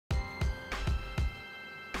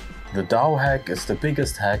The DAO hack is the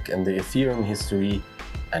biggest hack in the Ethereum history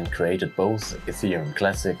and created both Ethereum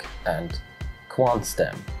Classic and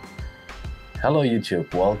Quantstamp. Hello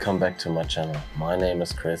YouTube, welcome back to my channel. My name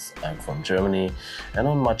is Chris, I'm from Germany, and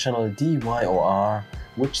on my channel DYOR,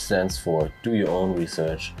 which stands for Do Your Own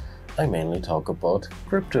Research, I mainly talk about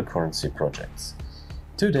cryptocurrency projects.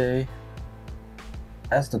 Today,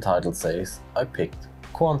 as the title says, I picked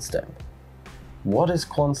Quantstamp. What is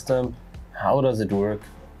Quantstamp? How does it work?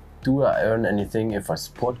 Do I earn anything if I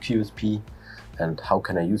support QSP? And how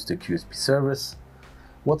can I use the QSP service?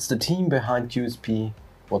 What's the team behind QSP?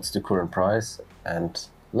 What's the current price? And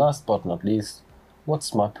last but not least,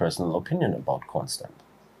 what's my personal opinion about Quantstamp?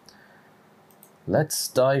 Let's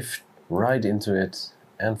dive right into it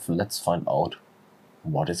and let's find out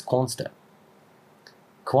what is Quantstamp.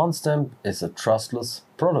 Quantstamp is a trustless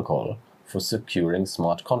protocol for securing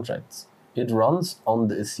smart contracts. It runs on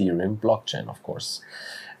the Ethereum blockchain, of course.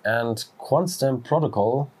 And Quantstamp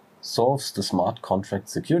protocol solves the smart contract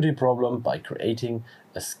security problem by creating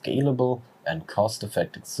a scalable and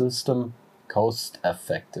cost-effective system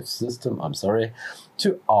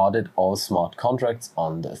to audit all smart contracts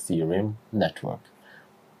on the Ethereum network.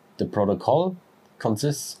 The protocol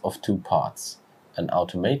consists of two parts: an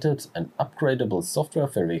automated and upgradable software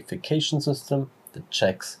verification system that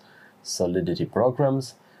checks solidity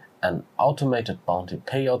programs, an automated bounty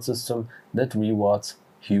payout system that rewards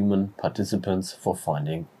human participants for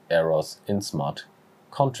finding errors in smart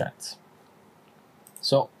contracts.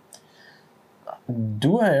 So,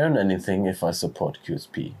 do I earn anything if I support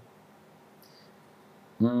QSP?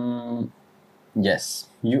 Yes,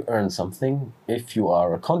 you earn something if you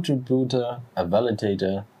are a contributor, a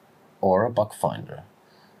validator, or a bug finder.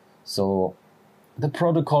 So, the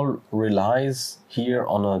protocol relies here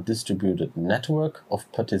on a distributed network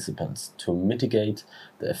of participants to mitigate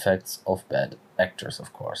the effects of bad actors,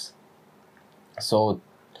 of course. So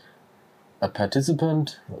a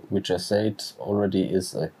participant, which I said already,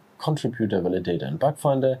 is a contributor, validator, and bug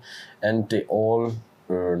finder, and they all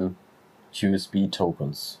earn QSP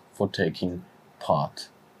tokens for taking part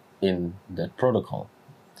in that protocol.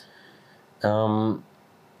 A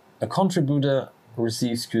contributor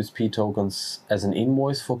receives QSP tokens as an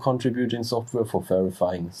invoice for contributing software for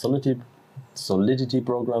verifying solidity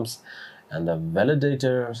programs, and a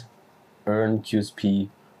validator earns QSP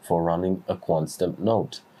for running a Quantstamp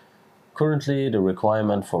node. Currently, the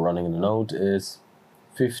requirement for running the node is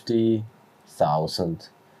 50,000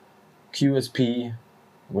 QSP,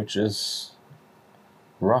 which is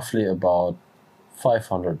roughly about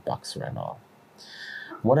 $500 right now.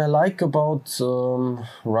 What I like about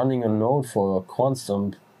running a node for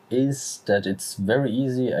Quantstamp is that it's very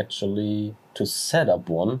easy actually to set up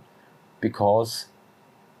one, because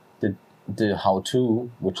the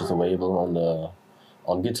how-to, which is available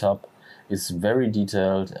on GitHub, is very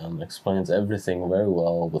detailed and explains everything very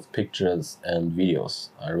well with pictures and videos.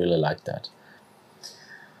 I really like that.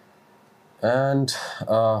 And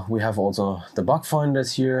we have also the bug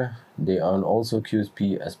finders here. They earn also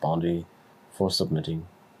QSP as bounty for submitting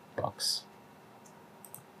bugs.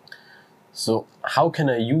 So how can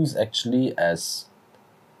I use actually as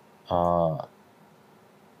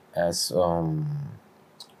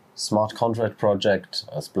smart contract project,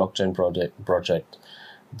 as blockchain project,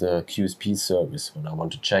 the QSP service when I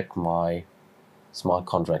want to check my smart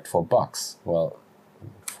contract for bugs? Well,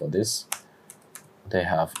 for this they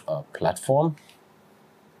have a platform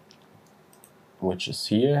which is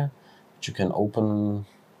here, which you can open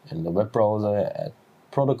in the web browser at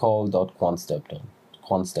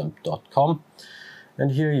protocol.quantstamp.com,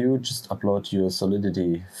 and here you just upload your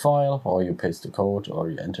Solidity file, or you paste the code, or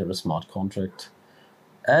you enter a smart contract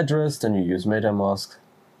address, then you use MetaMask,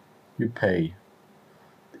 you pay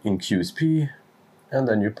in QSP, and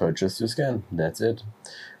then you purchase your scan. That's it.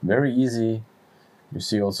 Very easy. You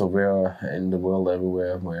see also where in the world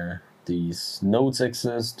everywhere where these nodes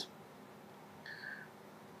exist,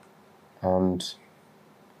 and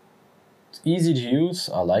it's easy to use.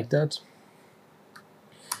 I like that.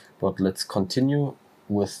 But let's continue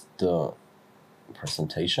with the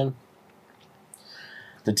presentation.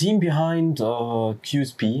 The team behind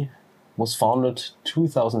QSP was founded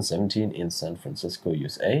 2017 in San Francisco,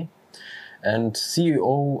 USA, and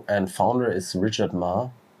CEO and founder is Richard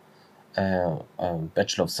Ma, a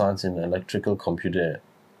Bachelor of Science in Electrical Computer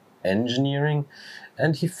Engineering,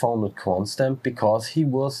 and he founded Quantstamp because he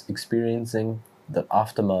was experiencing the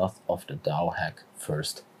aftermath of the DAO hack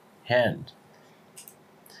firsthand.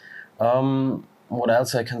 What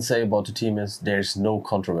else I can say about the team is there's no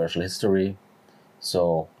controversial history,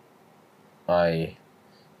 so I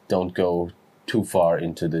don't go too far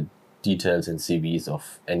into the details and CVs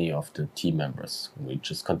of any of the team members. We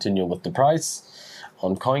just continue with the price.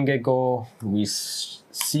 On CoinGecko, we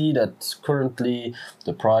see that currently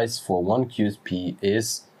the price for 1 QSP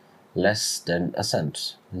is less than a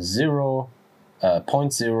cent,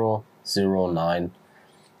 0.009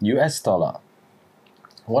 US dollar.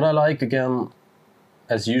 What I like, again,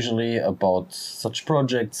 as usually about such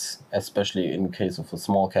projects, especially in case of a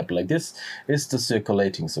small cap like this, is the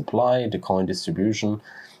circulating supply, the coin distribution.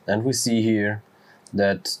 And we see here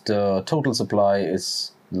that the total supply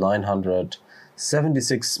is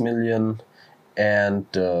 976 million and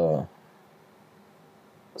the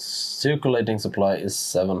circulating supply is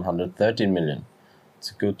 713 million. It's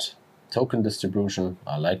a good token distribution,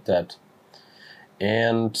 I like that.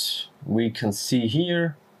 And we can see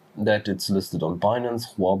here that it's listed on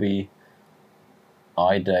Binance, Huobi,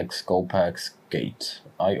 IDEX, GoPax,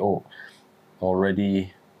 Gate.io.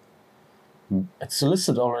 Already, it's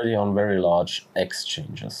listed already on very large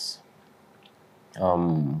exchanges.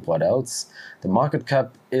 What else? The market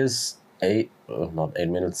cap is 7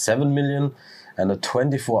 million, and the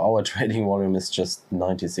 24-hour trading volume is just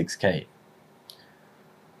 96k.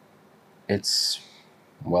 It's,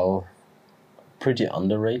 well, pretty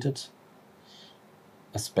underrated,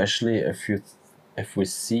 especially if we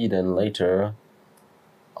see then later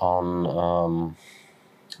on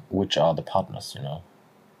which are the partners,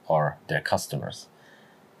 or their customers.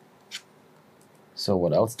 So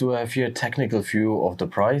what else do I have here? Technical view of the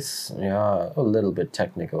price. Yeah, a little bit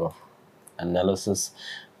technical analysis,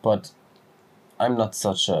 but I'm not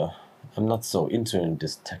so into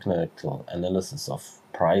this technical analysis of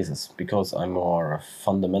prices because I'm more a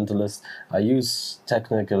fundamentalist. I use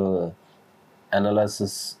technical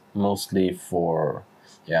analysis mostly for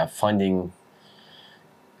finding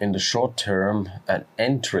in the short term an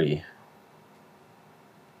entry,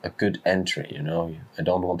 a good entry. I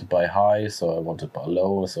don't want to buy high, so I want to buy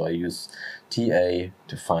low, so I use TA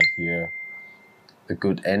to find here a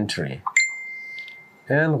good entry.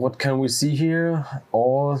 And what can we see here?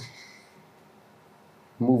 All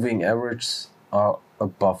moving averages are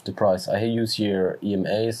above the price. I use here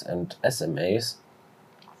EMAs and SMAs.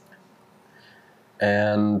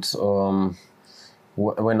 And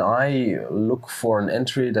when I look for an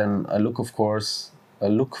entry, then I look for a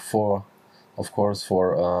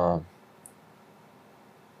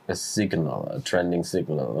signal, a trending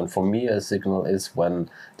signal. And for me, a signal is when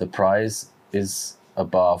the price is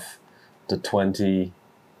above the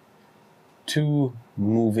 22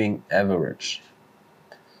 moving average.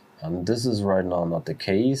 And this is right now not the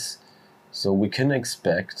case. So we can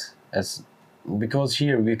expect, because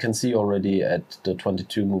here we can see already at the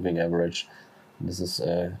 22 moving average, this is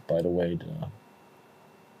by the way the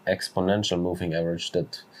exponential moving average,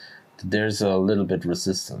 that there's a little bit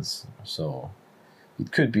resistance. So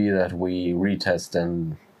it could be that we retest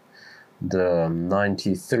then the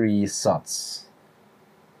 93 sats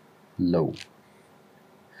low.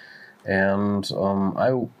 And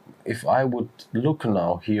if I would look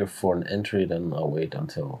now here for an entry, then I'll wait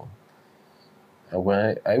until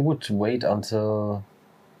I would wait until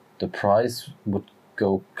the price would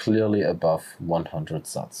go clearly above 100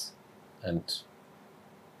 sats, and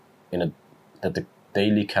that the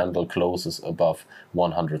daily candle closes above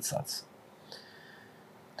 100 sats.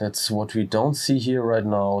 That's what we don't see here right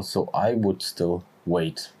now, so I would still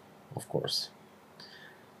wait, of course.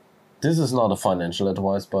 This is not a financial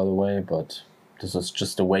advice, by the way, but this is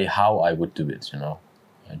just the way how I would do it, I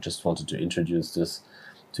just wanted to introduce this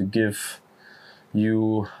to give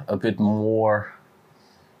you a bit more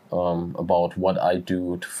about what I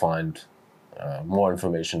do to find more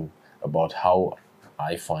information about how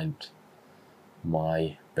I find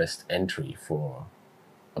my best entry for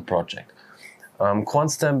a project.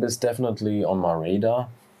 Quantstamp is definitely on my radar,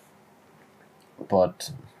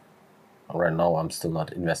 but right now I'm still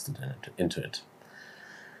not invested into it.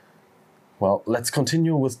 Well, let's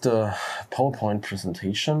continue with the PowerPoint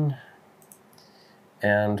presentation.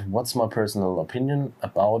 And what's my personal opinion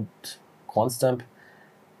about Quantstamp?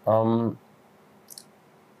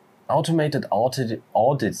 Automated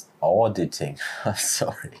auditing.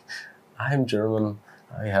 Sorry, I'm German.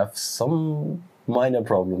 I have some minor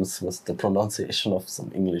problems with the pronunciation of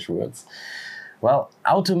some English words. Well,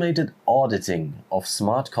 automated auditing of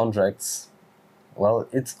smart contracts, well,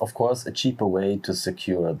 it's of course a cheaper way to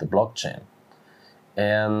secure the blockchain.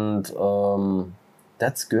 And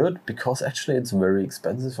that's good, because actually it's very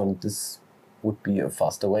expensive and this would be a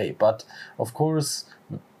faster way. But of course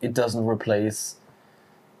it doesn't replace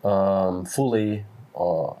fully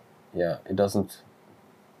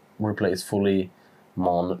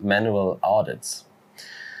manual audits.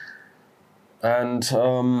 And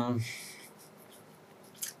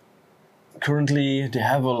currently they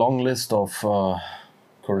have a long list of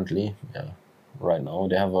right now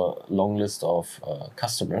they have a long list of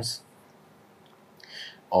customers,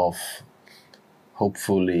 of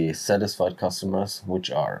hopefully satisfied customers, which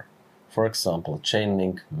are, for example,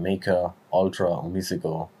 Chainlink, Maker, Ultra,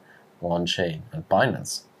 Umisigo, OneChain, and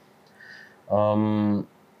Binance.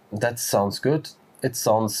 That sounds good. It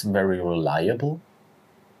sounds very reliable.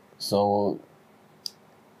 So,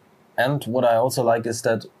 and what I also like is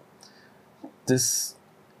that this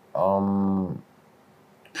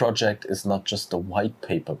project is not just a white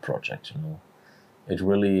paper project, you know. It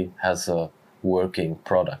really has a working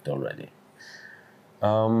product already.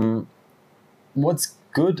 What's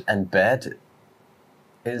good and bad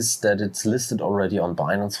is that it's listed already on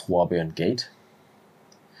Binance, Huobi, and Gate.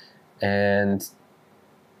 And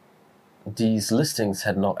these listings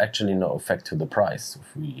had no effect to the price.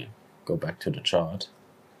 If we go back to the chart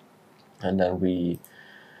and then we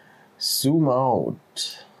zoom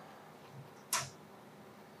out,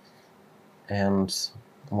 and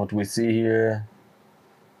what we see here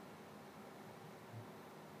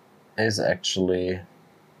is actually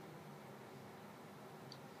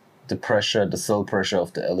the pressure, the sell pressure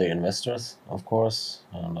of the LA investors, of course.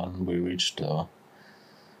 And then we reached the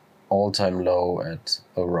all-time low at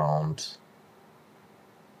around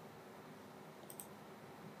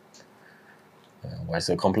why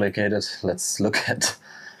so complicated? Let's look at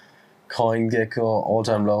CoinGecko.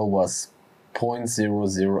 All-time low was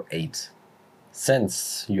 0.008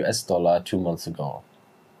 cents US dollar 2 months ago.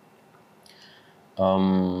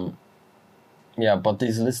 Yeah, but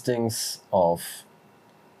these listings on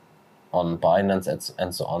Binance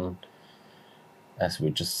and so on, as we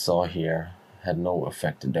just saw here, had no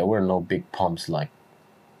effect. There were no big pumps like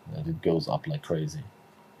that it goes up like crazy.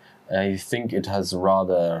 I think it had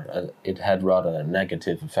rather a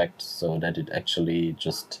negative effect, so that it actually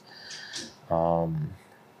just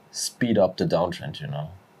speed up the downtrend, you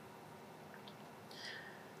know.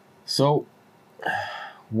 So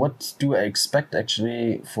what do I expect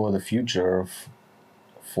actually for the future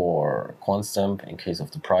for Quantstamp in case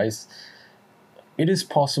of the price? It is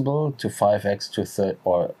possible to 5x to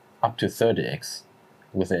or up to 30x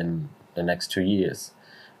within the next 2 years.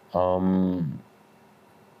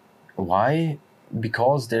 Why?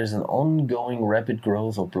 Because there's an ongoing rapid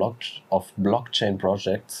growth of blockchain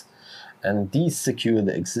projects, and these secure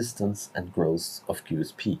the existence and growth of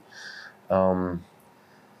QSP.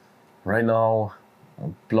 Right now,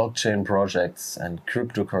 blockchain projects and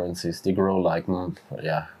cryptocurrencies, they grow like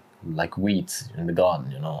weeds in the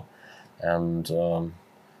garden, you know. And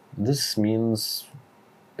this means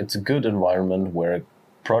it's a good environment where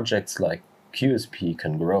projects like QSP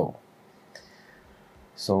can grow.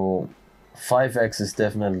 So 5x is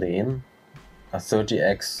definitely in. A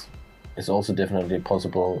 30x is also definitely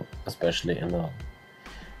possible, especially in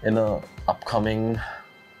a upcoming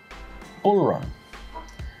bull run.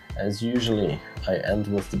 As usually, I end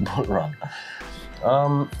with the bull run.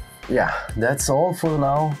 Yeah, that's all for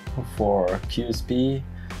now for QSP.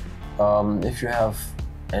 If you have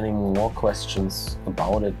any more questions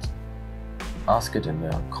about it, ask it in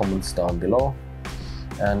the comments down below.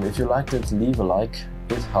 And if you liked it, leave a like.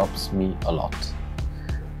 It helps me a lot.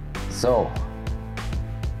 So,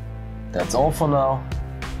 that's all for now.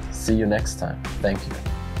 See you next time. Thank you.